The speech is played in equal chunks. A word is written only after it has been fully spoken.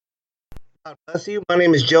God bless you. My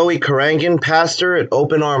name is Joey CARANGAN, pastor at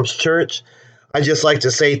Open Arms Church. I just like to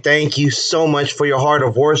say thank you so much for your heart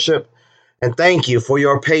of worship and thank you for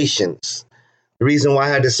your patience. The reason why I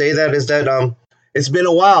had to say that is that it's been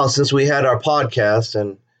a while since we had our podcast,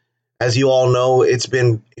 and as you all know, it's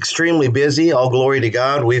been extremely busy. All glory to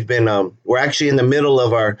God. We're actually in the middle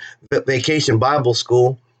of our vacation Bible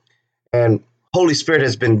school, and Holy Spirit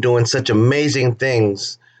has been doing such amazing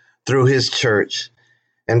things through His church.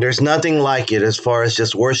 And there's nothing like it as far as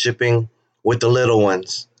just worshiping with the little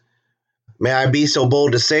ones. May I be so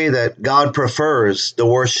bold to say that God prefers the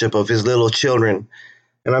worship of His little children.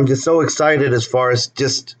 And I'm just so excited as far as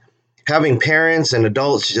just having parents and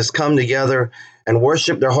adults just come together and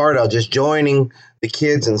worship their heart out, just joining the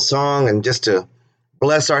kids in song and just to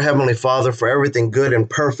bless our Heavenly Father for everything good and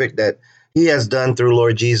perfect that He has done through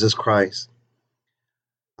Lord Jesus Christ.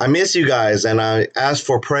 I miss you guys, and I ask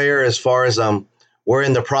for prayer as far as we're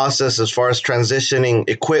in the process as far as transitioning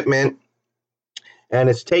equipment, and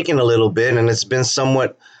it's taken a little bit, and it's been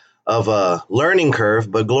somewhat of a learning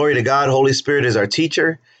curve, but glory to God. Holy Spirit is our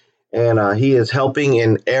teacher, and He is helping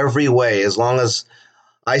in every way as long as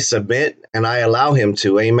I submit and I allow Him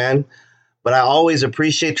to. Amen. But I always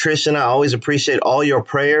appreciate Trish, and I always appreciate all your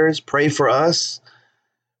prayers. Pray for us.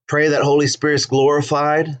 Pray that Holy Spirit's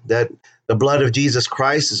glorified, that the blood of Jesus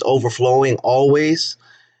Christ is overflowing always,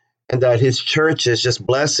 and that His church is just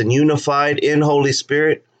blessed and unified in Holy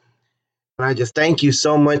Spirit. And I just thank you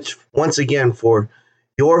so much once again for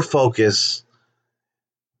your focus,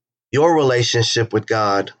 your relationship with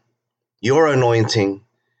God, your anointing,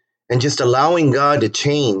 and just allowing God to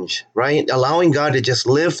change, right? Allowing God to just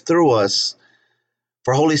live through us,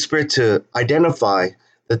 for Holy Spirit to identify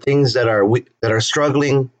the things that are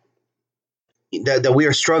struggling, that we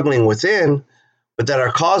are struggling within, but that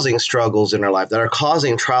are causing struggles in our life, that are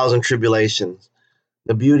causing trials and tribulations.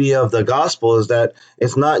 The beauty of the gospel is that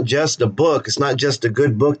it's not just a book, it's not just a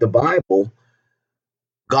good book, the Bible.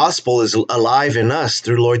 Gospel is alive in us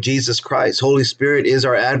through Lord Jesus Christ. Holy Spirit is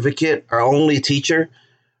our advocate, our only teacher.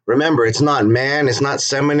 Remember, it's not man, it's not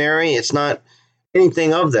seminary, it's not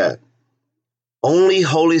anything of that. Only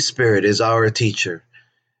Holy Spirit is our teacher.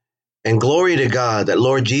 And glory to God that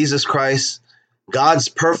Lord Jesus Christ, God's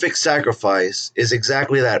perfect sacrifice, is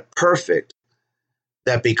exactly that, perfect.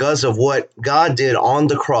 That because of what God did on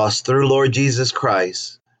the cross through Lord Jesus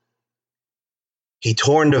Christ, He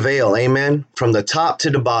torn the veil, amen, from the top to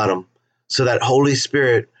the bottom, so that Holy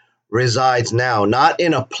Spirit resides now, not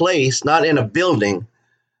in a place, not in a building,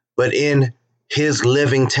 but in His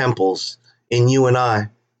living temples, in you and I.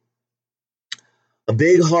 A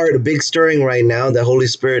big heart, a big stirring right now that Holy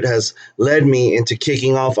Spirit has led me into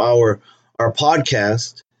kicking off our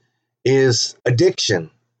podcast is addiction.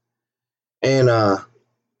 And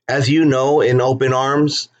as you know, in Open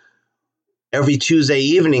Arms, every Tuesday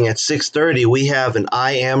evening at 6:30, we have an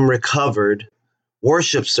I Am Recovered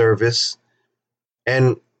worship service.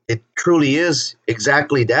 And it truly is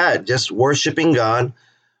exactly that, just worshiping God,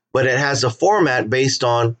 but it has a format based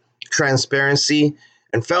on transparency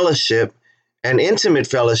and fellowship and intimate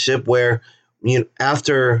fellowship where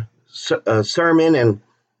after a sermon and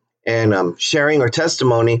sharing our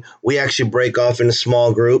testimony, we actually break off into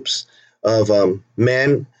small groups of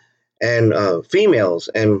men and females.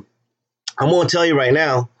 And I'm going to tell you right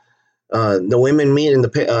now, the women meet in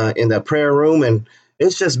the prayer room, and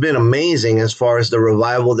it's just been amazing as far as the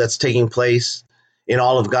revival that's taking place in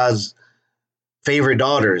all of God's favorite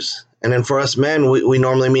daughters. And then for us men, we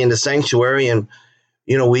normally meet in the sanctuary, and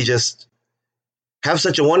we just have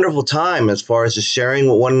such a wonderful time as far as just sharing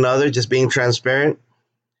with one another, just being transparent,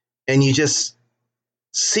 and you just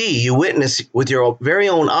you witness with your very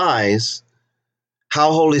own eyes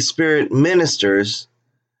how Holy Spirit ministers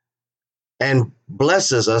and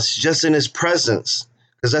blesses us just in His presence,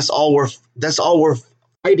 because that's all we're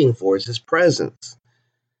fighting for, is His presence.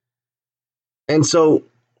 And so,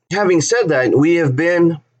 having said that, we have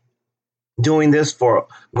been doing this for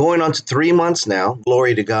going on to 3 months now.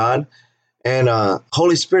 Glory to God, and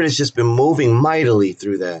Holy Spirit has just been moving mightily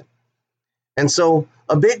through that. And so,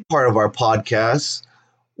 a big part of our podcast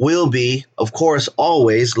will be, of course,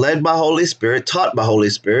 always led by Holy Spirit, taught by Holy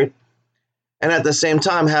Spirit, and at the same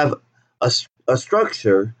time have a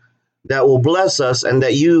structure that will bless us, and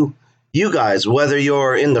that you guys, whether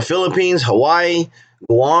you're in the Philippines, Hawaii,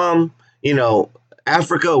 Guam,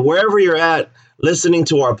 Africa, wherever you're at listening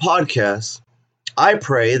to our podcast, I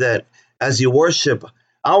pray that as you worship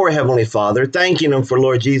our Heavenly Father, thanking Him for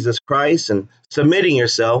Lord Jesus Christ and submitting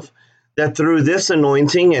yourself, that through this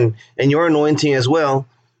anointing and your anointing as well,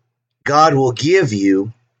 God will give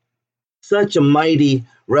you such a mighty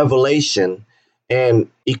revelation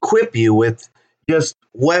and equip you with just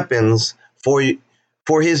weapons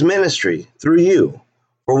for his ministry through you,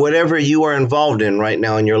 for whatever you are involved in right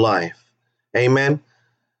now in your life. Amen.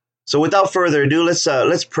 So without further ado,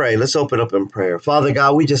 let's pray. Let's open up in prayer. Father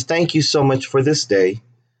God, we just thank you so much for this day.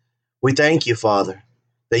 We thank you, Father,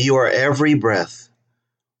 that you are every breath.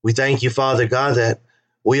 We thank you, Father God, that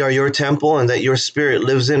we are your temple and that your spirit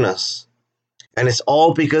lives in us. And it's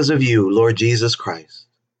all because of you, Lord Jesus Christ.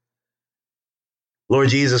 Lord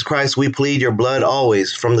Jesus Christ, we plead your blood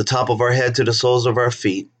always from the top of our head to the soles of our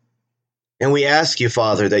feet. And we ask you,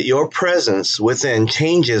 Father, that your presence within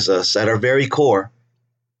changes us at our very core.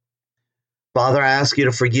 Father, I ask you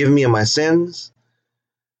to forgive me of my sins.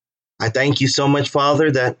 I thank you so much, Father,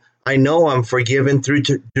 that I know I'm forgiven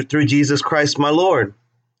through Jesus Christ, my Lord.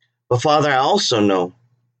 But Father, I also know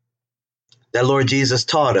that Lord Jesus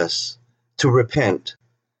taught us to repent.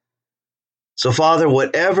 So Father,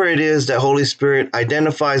 whatever it is that Holy Spirit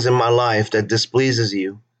identifies in my life that displeases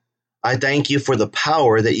you, I thank you for the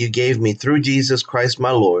power that you gave me through Jesus Christ,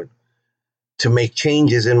 my Lord, to make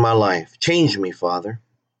changes in my life. Change me, Father.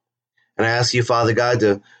 And I ask you, Father God,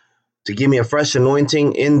 to give me a fresh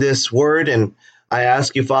anointing in this word. And I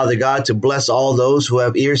ask you, Father God, to bless all those who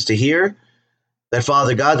have ears to hear. That,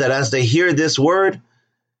 Father God, that as they hear this word,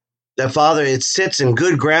 that, Father, it sits in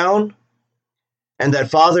good ground. And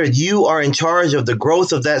that, Father, you are in charge of the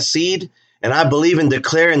growth of that seed. And I believe and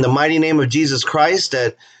declare in the mighty name of Jesus Christ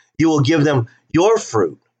that you will give them your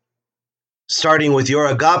fruit, starting with your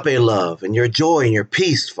agape love and your joy and your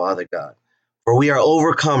peace, Father God. For we are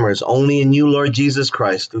overcomers only in you, Lord Jesus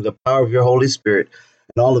Christ, through the power of your Holy Spirit.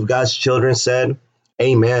 And all of God's children said,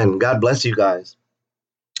 amen. God bless you guys.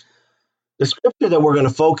 The scripture that we're going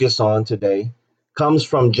to focus on today comes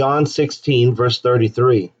from John 16, verse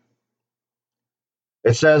 33.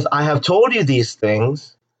 It says, I have told you these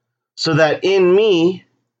things so that in me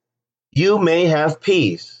you may have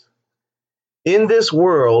peace. In this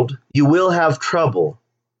world you will have trouble,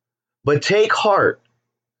 but take heart.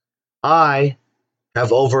 I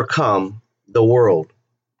have overcome the world.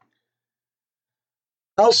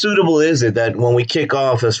 How suitable is it that when we kick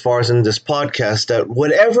off, as far as in this podcast, that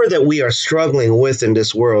whatever that we are struggling with in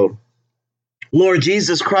this world, Lord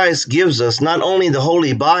Jesus Christ gives us not only the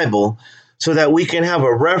Holy Bible so that we can have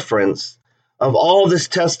a reference of all this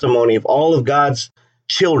testimony of all of God's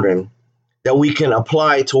children that we can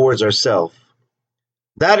apply towards ourselves.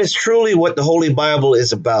 That is truly what the Holy Bible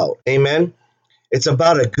is about. Amen. It's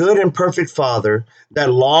about a good and perfect Father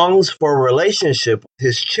that longs for a relationship with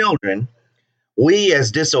his children. We,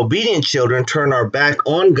 as disobedient children, turn our back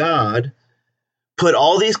on God, put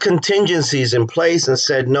all these contingencies in place and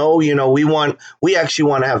said, no, we actually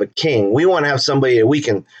want to have a king. We want to have somebody that we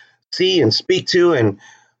can see and speak to, and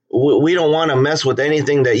we don't want to mess with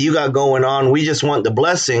anything that you got going on. We just want the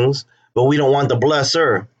blessings, but we don't want the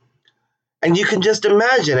blesser. And you can just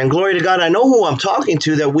imagine, and glory to God, I know who I'm talking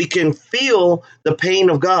to, that we can feel the pain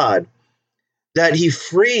of God, that he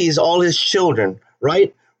frees all his children,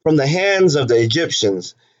 right, from the hands of the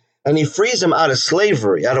Egyptians, and he frees them out of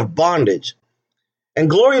slavery, out of bondage. And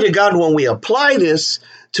glory to God, when we apply this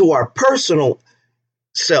to our personal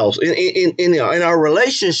selves, in our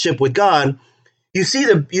relationship with God, you see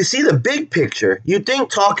the big picture. You think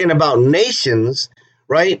talking about nations,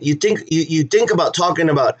 right? You think about talking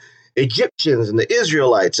about Egyptians and the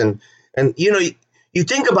Israelites, and you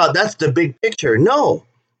think about that's the big picture. No,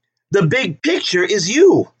 the big picture is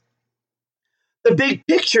you. The big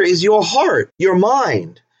picture is your heart, your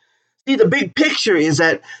mind. See, the big picture is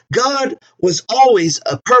that God was always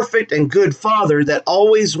a perfect and good father that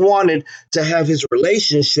always wanted to have his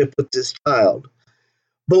relationship with this child.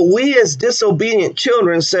 But we as disobedient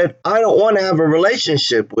children said, I don't want to have a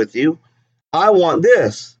relationship with you. I want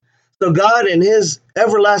this. So God in his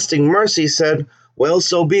everlasting mercy said, well,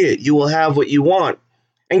 so be it. You will have what you want.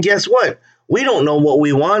 And guess what? We don't know what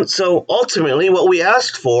we want. So ultimately what we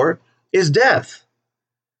asked for is death.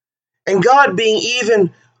 And God, being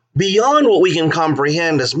even beyond what we can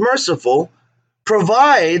comprehend as merciful,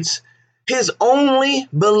 provides his only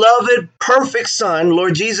beloved perfect Son,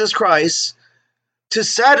 Lord Jesus Christ, to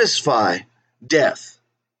satisfy death,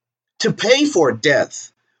 to pay for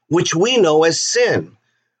death, which we know as sin,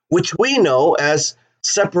 which we know as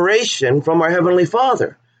separation from our Heavenly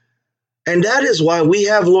Father. And that is why we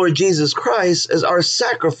have Lord Jesus Christ as our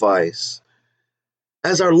sacrifice,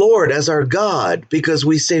 as our Lord, as our God, because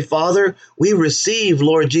we say, Father, we receive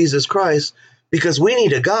Lord Jesus Christ because we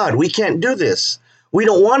need a God. We can't do this. We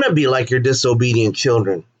don't want to be like your disobedient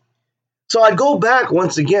children. So I go back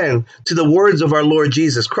once again to the words of our Lord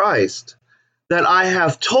Jesus Christ, that I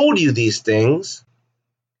have told you these things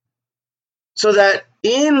so that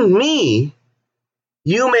in me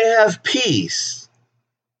you may have peace.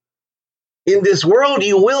 In this world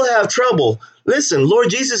you will have trouble. Listen, Lord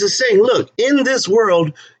Jesus is saying, look, in this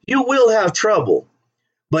world you will have trouble,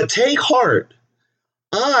 but take heart.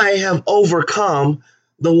 I have overcome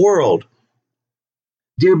the world.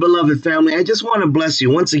 Dear beloved family, I just want to bless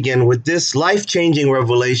you once again with this life-changing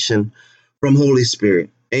revelation from Holy Spirit.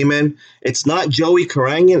 Amen. It's not Joey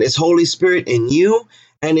Carangan, it's Holy Spirit in you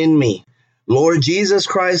and in me. Lord Jesus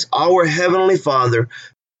Christ, our Heavenly Father,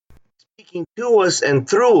 speaking to us and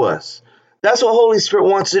through us. That's what Holy Spirit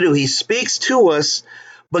wants to do. He speaks to us,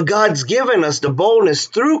 but God's given us the boldness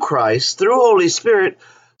through Christ, through Holy Spirit,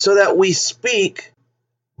 so that we speak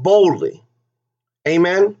boldly.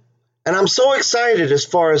 Amen. And I'm so excited as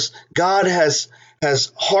far as God has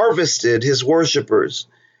harvested his worshipers.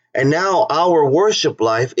 And now our worship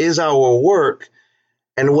life is our work.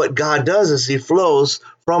 And what God does is he flows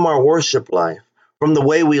from our worship life, from the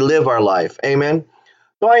way we live our life. Amen.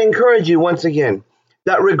 So I encourage you once again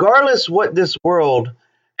that regardless what this world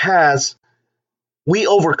has, we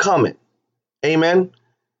overcome it. Amen.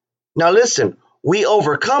 Now listen, we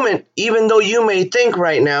overcome it even though you may think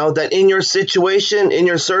right now that in your situation, in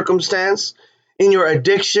your circumstance, in your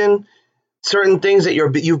addiction, certain things that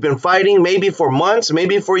you've been fighting, maybe for months,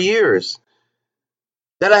 maybe for years,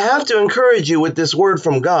 that I have to encourage you with this word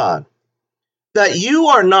from God, that you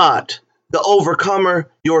are not the overcomer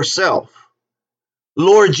yourself.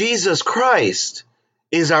 Lord Jesus Christ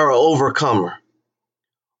is our overcomer.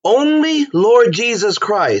 Only Lord Jesus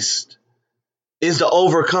Christ is the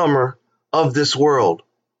overcomer of this world.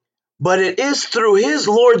 But it is through his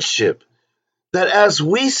lordship that as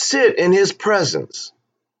we sit in his presence,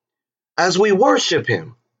 as we worship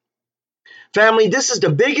him, family, this is the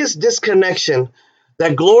biggest disconnection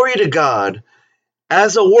that glory to God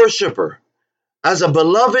as a worshiper, as a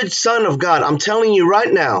beloved son of God. I'm telling you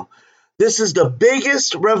right now, this is the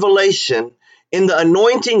biggest revelation in the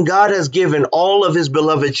anointing God has given all of his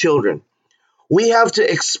beloved children. We have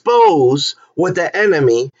to expose what the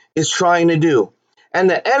enemy is trying to do. And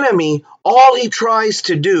the enemy, all he tries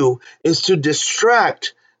to do is to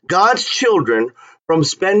distract God's children from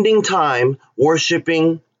spending time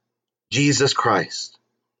worshiping Jesus Christ,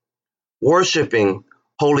 worshiping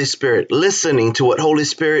Holy Spirit, listening to what Holy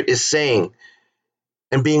Spirit is saying,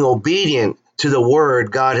 and being obedient to the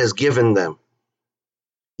word God has given them.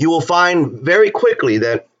 You will find very quickly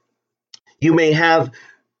that you may have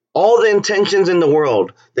all the intentions in the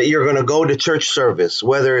world that you're going to go to church service,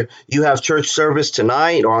 whether you have church service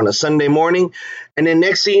tonight or on a Sunday morning. And then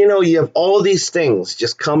next thing you know, you have all these things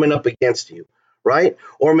just coming up against you, right?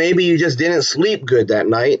 Or maybe you just didn't sleep good that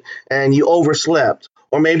night and you overslept.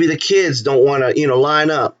 Or maybe the kids don't want to,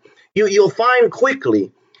 line up. You'll find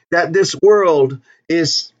quickly that this world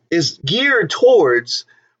is geared towards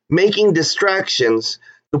making distractions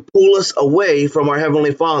to pull us away from our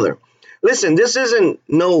Heavenly Father. Listen, this isn't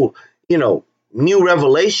new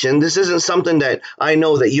revelation. This isn't something that I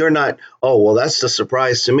know that you're not, oh, well, that's a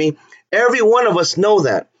surprise to me. Every one of us know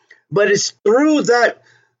that. But it's through that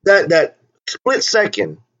split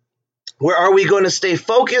second where are we going to stay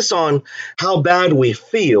focused on how bad we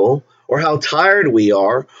feel or how tired we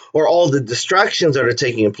are or all the distractions that are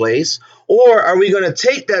taking place? Or are we going to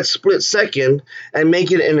take that split second and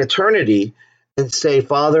make it an eternity and say,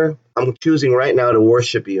 Father, I'm choosing right now to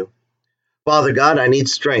worship you. Father God, I need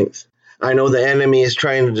strength. I know the enemy is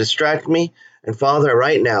trying to distract me. And Father,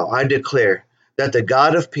 right now, I declare that the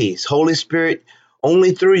God of peace, Holy Spirit,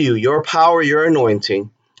 only through you, your power, your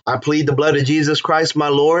anointing, I plead the blood of Jesus Christ, my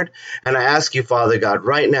Lord, and I ask you, Father God,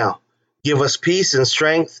 right now, give us peace and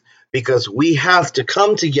strength because we have to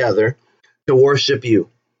come together to worship you.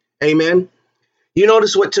 Amen. You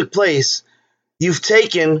notice what took place. You've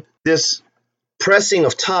taken this pressing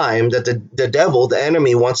of time that the devil, the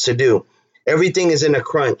enemy, wants to do. Everything is in a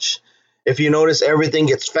crunch. If you notice, everything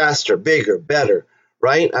gets faster, bigger, better,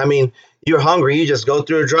 right? I mean, you're hungry, you just go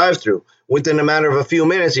through a drive-through. Within a matter of a few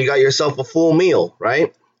minutes, you got yourself a full meal,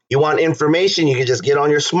 right? You want information, you can just get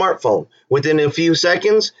on your smartphone. Within a few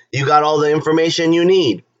seconds, you got all the information you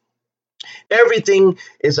need. Everything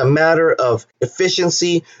is a matter of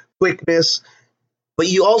efficiency, quickness, but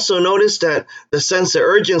you also notice that the sense of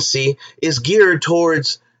urgency is geared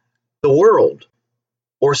towards the world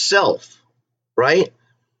or self, right?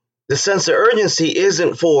 The sense of urgency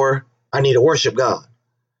isn't for, I need to worship God.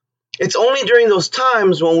 It's only during those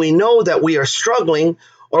times when we know that we are struggling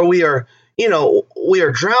or we are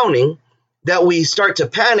drowning that we start to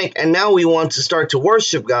panic and now we want to start to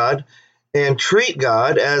worship God and treat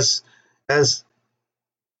God as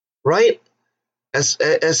right?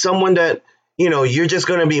 As someone that, you're just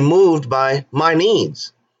going to be moved by my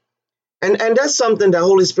needs. And that's something that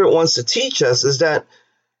Holy Spirit wants to teach us, is that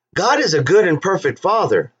God is a good and perfect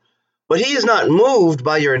Father, but he is not moved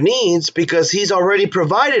by your needs because he's already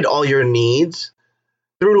provided all your needs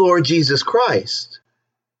through Lord Jesus Christ.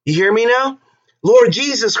 You hear me now? Lord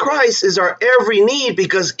Jesus Christ is our every need,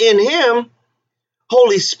 because in him,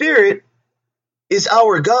 Holy Spirit is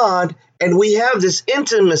our God, and we have this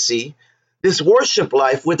intimacy, this worship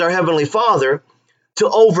life with our Heavenly Father to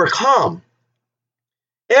overcome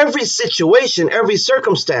every situation, every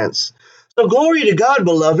circumstance. So glory to God,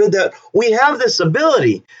 beloved, that we have this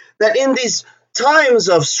ability, that in these times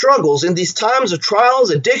of struggles, in these times of trials,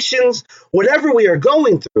 addictions, whatever we are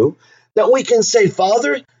going through, that we can say,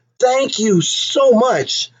 Father, thank you so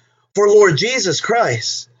much for Lord Jesus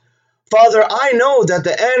Christ. Father, I know that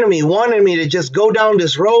the enemy wanted me to just go down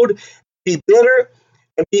this road, be bitter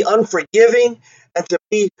and be unforgiving, and to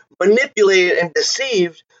be manipulated and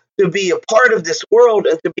deceived, to be a part of this world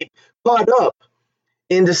and to be caught up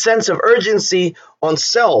in the sense of urgency on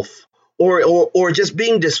self, or just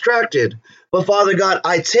being distracted. But Father God,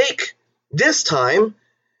 I take this time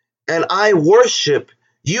and I worship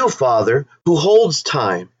you, Father, who holds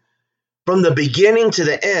time from the beginning to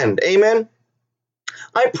the end. Amen.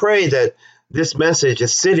 I pray that this message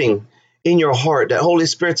is sitting in your heart, that Holy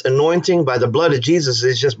Spirit's anointing by the blood of Jesus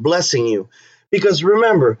is just blessing you. Because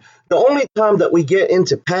remember, the only time that we get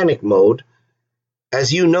into panic mode,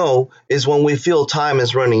 as you know, is when we feel time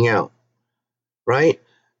is running out, right?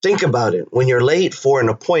 Think about it. When you're late for an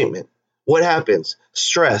appointment, what happens?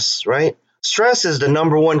 Stress, right? Stress is the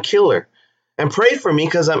number one killer. And pray for me,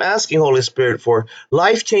 because I'm asking Holy Spirit for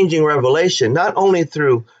life-changing revelation, not only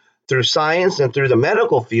through science and through the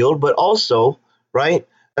medical field, but also, right,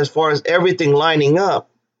 as far as everything lining up,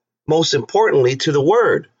 most importantly, to the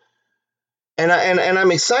Word. And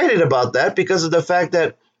I'm excited about that because of the fact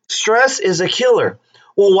that stress is a killer.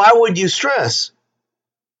 Well, why would you stress?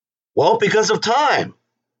 Well, because of time.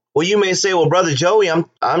 Well, you may say, well, Brother Joey, I'm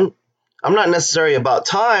not necessarily about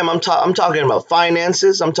time. I'm talking about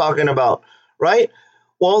finances. I'm talking about, right?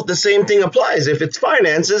 Well, the same thing applies. If it's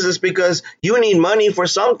finances, it's because you need money for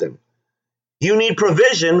something. You need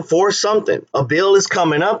provision for something. A bill is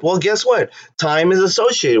coming up. Well, guess what? Time is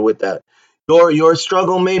associated with that. Your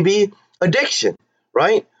struggle may be addiction,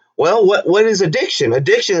 right? Well, what is addiction?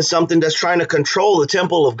 Addiction is something that's trying to control the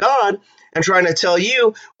temple of God and trying to tell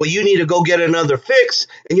you, well, you need to go get another fix,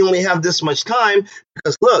 and you only have this much time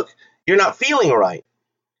because, look, you're not feeling right.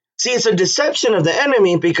 See, it's a deception of the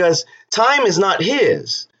enemy, because time is not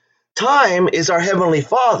his. Time is our Heavenly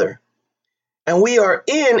Father. And we are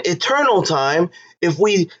in eternal time if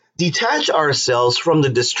we detach ourselves from the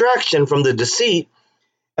distraction, from the deceit,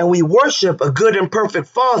 and we worship a good and perfect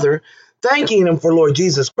Father, thanking him for Lord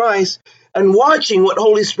Jesus Christ, and watching what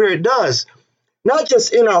Holy Spirit does, not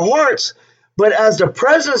just in our hearts, but as the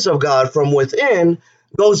presence of God from within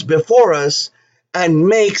goes before us and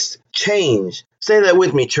makes change. Say that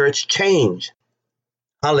with me, church, change.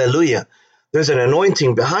 Hallelujah. There's an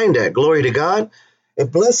anointing behind that. Glory to God.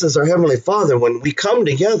 It blesses our Heavenly Father when we come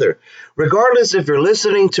together, regardless if you're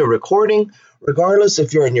listening to recording, regardless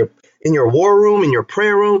if you're in your war room, in your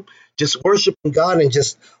prayer room, just worshiping God and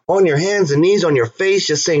just on your hands and knees, on your face,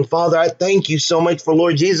 just saying, Father, I thank you so much for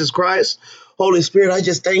Lord Jesus Christ. Holy Spirit, I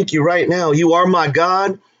just thank you right now. You are my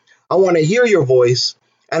God. I want to hear your voice.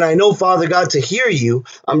 And I know, Father God, to hear you,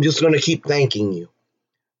 I'm just going to keep thanking you.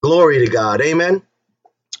 Glory to God. Amen.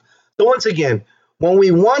 So once again, when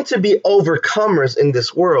we want to be overcomers in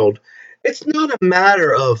this world, it's not a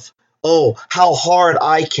matter of, oh, how hard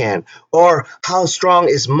I can or how strong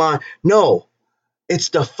is my. No, it's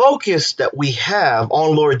the focus that we have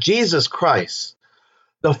on Lord Jesus Christ.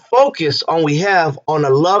 The focus on we have on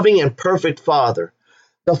a loving and perfect Father.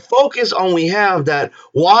 The focus on we have that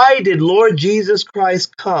why did Lord Jesus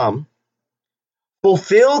Christ come,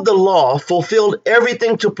 fulfilled the law, fulfilled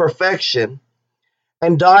everything to perfection,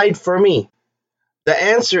 and died for me? The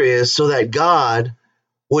answer is so that God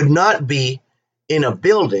would not be in a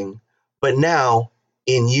building, but now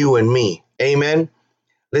in you and me. Amen.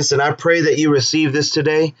 Listen, I pray that you receive this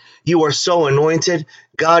today. You are so anointed.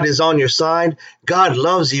 God is on your side. God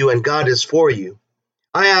loves you and God is for you.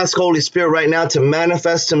 I ask Holy Spirit right now to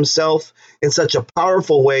manifest himself in such a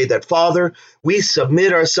powerful way that, Father, we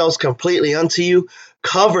submit ourselves completely unto you,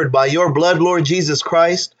 covered by your blood, Lord Jesus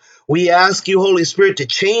Christ. We ask you, Holy Spirit, to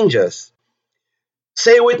change us.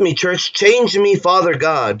 Say it with me, church. Change me, Father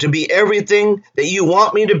God, to be everything that you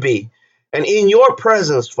want me to be. And in your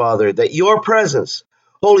presence, Father, that your presence,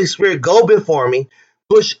 Holy Spirit, go before me,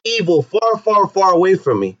 push evil far, far, far away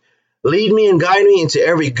from me. Lead me and guide me into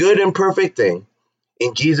every good and perfect thing.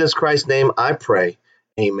 In Jesus Christ's name I pray.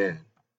 Amen.